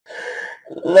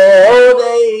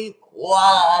Leone,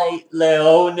 why?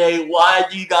 Leone, why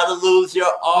do you gotta lose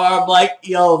your arm? Like,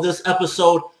 yo, this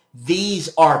episode, these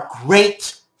are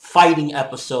great fighting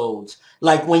episodes.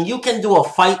 Like, when you can do a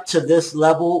fight to this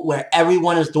level where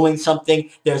everyone is doing something,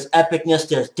 there's epicness,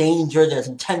 there's danger, there's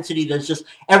intensity, there's just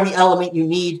every element you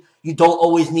need. You don't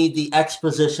always need the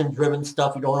exposition-driven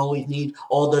stuff. You don't always need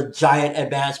all the giant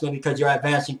advancement because you're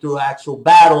advancing through actual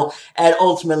battle. And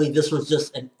ultimately, this was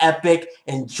just an epic,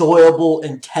 enjoyable,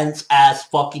 intense-ass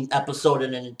fucking episode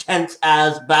and an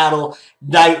intense-ass battle.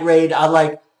 Night Raid, I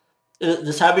like...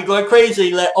 This had me going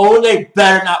crazy. Leone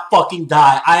better not fucking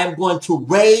die. I am going to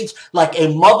rage like a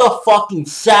motherfucking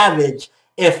savage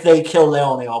if they kill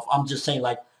Leone off. I'm just saying,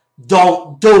 like,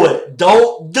 don't do it.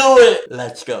 Don't do it.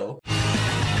 Let's go.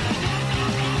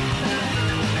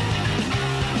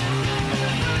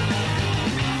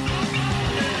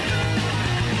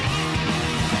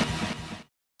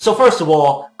 So first of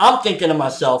all, I'm thinking to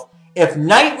myself, if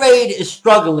Night Raid is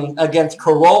struggling against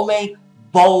Kurome,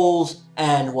 Bowls,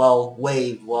 and, well,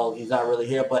 Wave, well, he's not really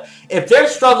here, but if they're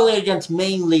struggling against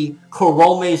mainly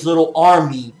Kurome's little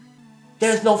army,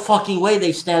 there's no fucking way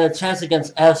they stand a chance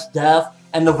against S-Def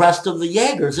and the rest of the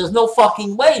Jaegers. There's no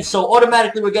fucking way. So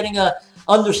automatically we're getting a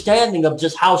understanding of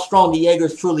just how strong the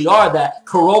Jaegers truly are, that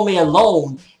Kurome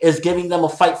alone is giving them a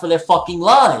fight for their fucking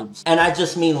lives. And I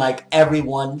just mean, like,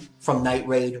 everyone from Night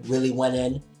Raid really went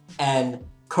in, and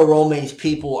Kurome's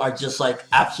people are just, like,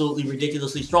 absolutely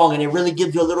ridiculously strong, and it really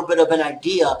gives you a little bit of an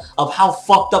idea of how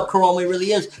fucked up Kurome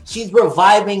really is. She's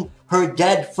reviving her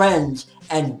dead friends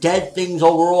and dead things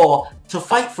overall to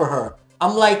fight for her.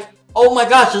 I'm like, oh my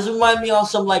gosh, this reminds me of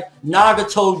some, like,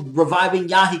 Nagato reviving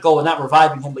Yahiko, and not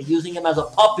reviving him, but using him as a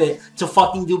puppet to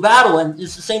fucking do battle, and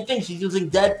it's the same thing. She's using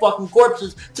dead fucking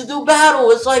corpses to do battle.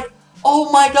 It's like,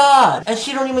 oh my god. And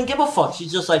she don't even give a fuck.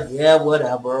 She's just like, yeah,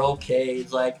 whatever, okay.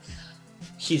 It's like...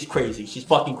 She's crazy. She's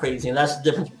fucking crazy. And that's the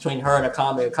difference between her and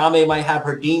Akame. Akame might have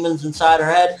her demons inside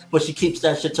her head, but she keeps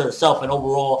that shit to herself and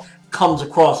overall comes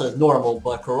across as normal.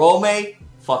 But Kurome,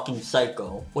 fucking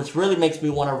psycho. Which really makes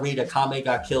me want to read Akame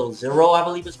Got Killed 0, I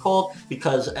believe it's called.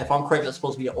 Because if I'm correct, that's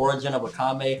supposed to be the origin of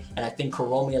Akame. And I think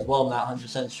Kurome as well. I'm not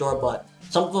 100% sure. But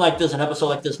something like this, an episode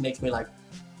like this makes me like,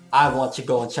 I want to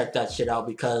go and check that shit out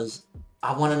because...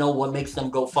 I want to know what makes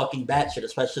them go fucking batshit,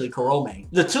 especially Kurome.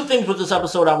 The two things with this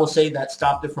episode I will say that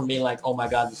stopped it from being like, oh my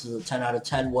god, this is a 10 out of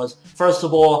 10 was, first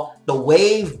of all, the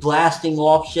Wave blasting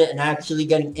off shit and actually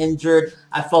getting injured.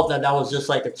 I felt that that was just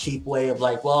like a cheap way of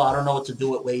like, well, I don't know what to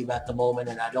do with Wave at the moment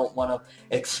and I don't want to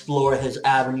explore his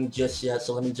avenue just yet,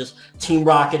 so let me just Team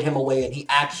Rocket him away, and he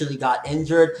actually got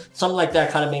injured. Something like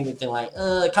that kind of made me think like,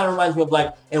 it kind of reminds me of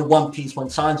like in One Piece when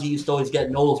Sanji used to always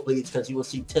get nosebleeds because he would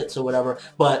see tits or whatever,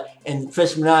 but in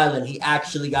Fishman Island, he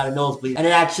actually got a nosebleed. And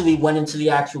it actually went into the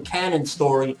actual canon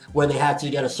story where they had to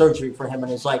get a surgery for him.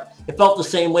 And it's like, it felt the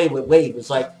same way with Wave. It's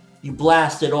like, you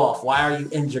blast it off. Why are you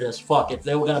injured as fuck? If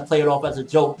they were going to play it off as a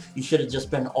joke, you should have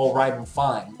just been alright and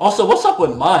fine. Also, what's up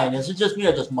with Mine? Is it just me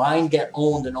or does Mine get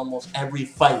owned in almost every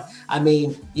fight? I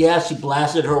mean, yeah, she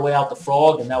blasted her way out the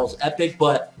frog and that was epic,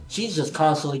 but she's just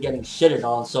constantly getting shitted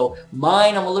on. So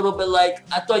Mine, I'm a little bit like,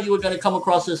 I thought you were going to come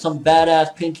across as some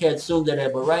badass pink-haired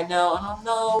tsundere, but right now, I don't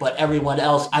know. But everyone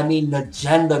else, I mean,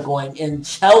 Agenda going in.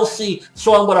 Chelsea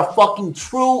showing what a fucking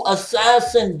true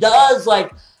assassin does.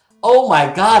 Like, oh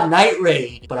my god, Night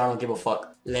Raid. But I don't give a fuck.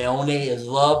 Leone is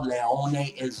love. Leone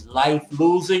is life.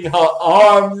 Losing her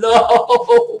arm.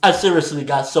 No. I seriously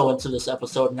got so into this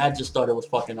episode and I just thought it was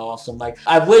fucking awesome. Like,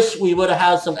 I wish we would have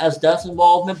had some S-Def's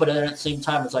involvement, but at the same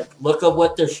time, it's like, look at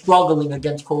what they're struggling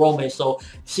against Kurome. So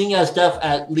seeing S-Def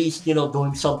at least, you know,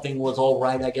 doing something was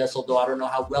alright, I guess. Although I don't know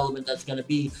how relevant that's going to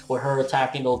be with her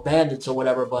attacking those bandits or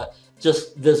whatever, but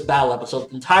just this battle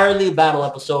episode, entirely a battle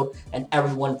episode, and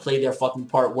everyone played their fucking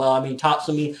part well. I mean,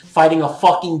 Tatsumi fighting a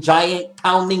fucking giant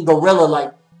pounding gorilla,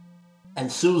 like, and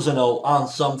Susanoo on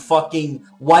some fucking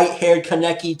white-haired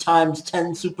Kaneki times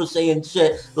 10 Super Saiyan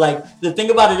shit. Like, the thing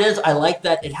about it is, I like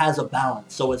that it has a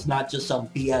balance, so it's not just some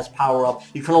BS power-up.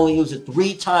 You can only use it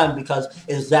 3 times because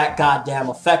it's that goddamn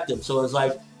effective. So it's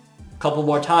like, couple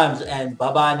more times and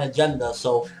bye-bye an agenda.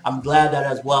 So I'm glad that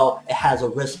as well it has a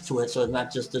risk to it, so it's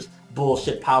not just this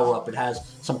bullshit power-up. It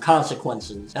has some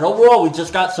consequences. And overall, we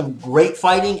just got some great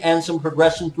fighting and some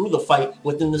progression through the fight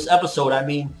within this episode. I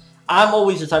mean, I'm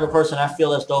always the type of person, I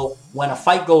feel as though when a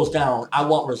fight goes down, I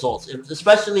want results.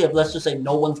 Especially if, let's just say,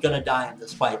 no one's gonna die in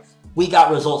this fight. We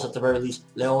got results at the very least.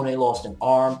 Leone lost an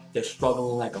arm. They're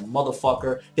struggling like a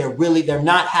motherfucker. They're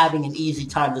not having an easy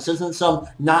time. This isn't some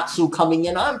Natsu coming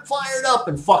in, I'm fired up,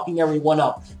 and fucking everyone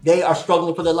up. They are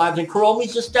struggling for their lives, and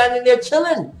Kurome's just standing there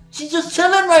chilling. She's just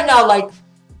chilling right now, like,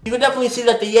 You can definitely see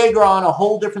that the Jaeger are on a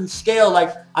whole different scale.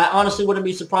 Like, I honestly wouldn't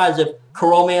be surprised if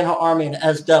Kurome and her army and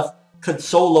SDEF could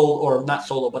solo, or not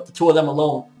solo, but the two of them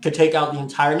alone could take out the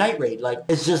entire Night Raid. Like,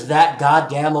 it's just that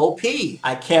goddamn OP.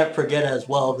 I can't forget as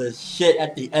well this shit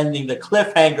at the ending, the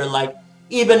cliffhanger, like,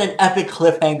 even an epic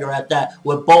cliffhanger at that,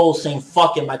 with Bowles saying,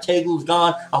 fuck it, my Tegu's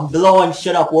gone, I'm blowing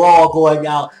shit up, we're all going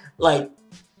out. Like,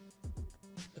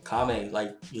 Akame,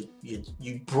 like,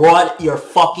 you brought your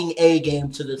fucking A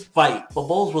game to this fight. But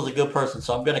Bowles was a good person,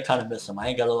 so I'm gonna kind of miss him. I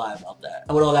ain't gonna lie about that.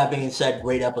 And with all that being said,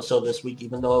 great episode this week,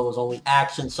 even though it was only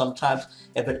action. Sometimes,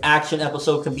 if an action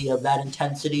episode can be of that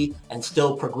intensity and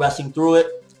still progressing through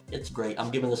it, it's great.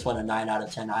 I'm giving this one a 9 out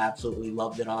of 10. I absolutely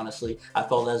loved it, honestly. I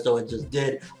felt as though it just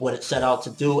did what it set out to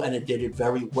do, and it did it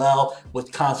very well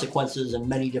with consequences in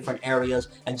many different areas,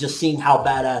 and just seeing how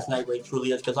badass Night Raid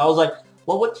truly is. Because I was like,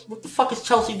 well, what the fuck is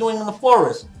Chelsea doing in the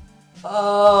forest?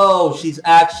 Oh, she's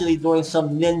actually doing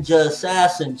some ninja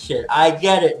assassin shit. I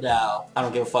get it now. I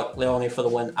don't give a fuck. Leone for the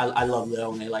win. I love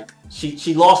Leone. Like,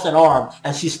 she lost an arm,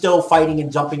 and she's still fighting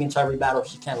and jumping into every battle if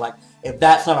she can. Like, if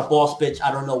that's not a boss bitch,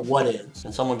 I don't know what is.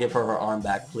 Can someone give her her arm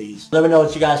back, please? Let me know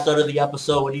what you guys thought of the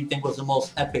episode. What do you think was the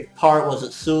most epic part? Was it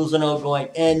Susanoo going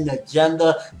in,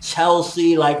 Agenda,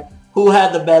 Chelsea? Like, who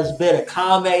had the best bit?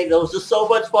 Akame? There was just so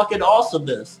much fucking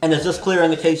awesomeness. And it's just clear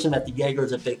indication that the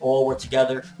Jaegers, if they all were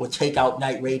together, would take out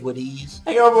Night Raid with ease.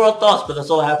 And your overall thoughts, but that's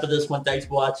all I have for this one. Thanks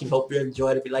for watching. Hope you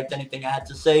enjoyed. If you liked anything I had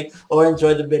to say or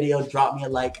enjoyed the video, drop me a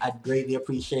like. I'd greatly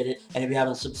appreciate it. And if you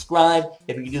haven't subscribed,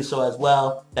 if you can do so as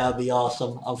well, that would be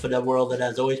awesome. I'm ForneverWorld, and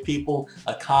as always, people,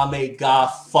 Akame ga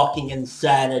fucking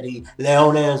insanity.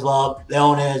 Leone is love.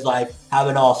 Leone is life. Have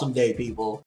an awesome day, people.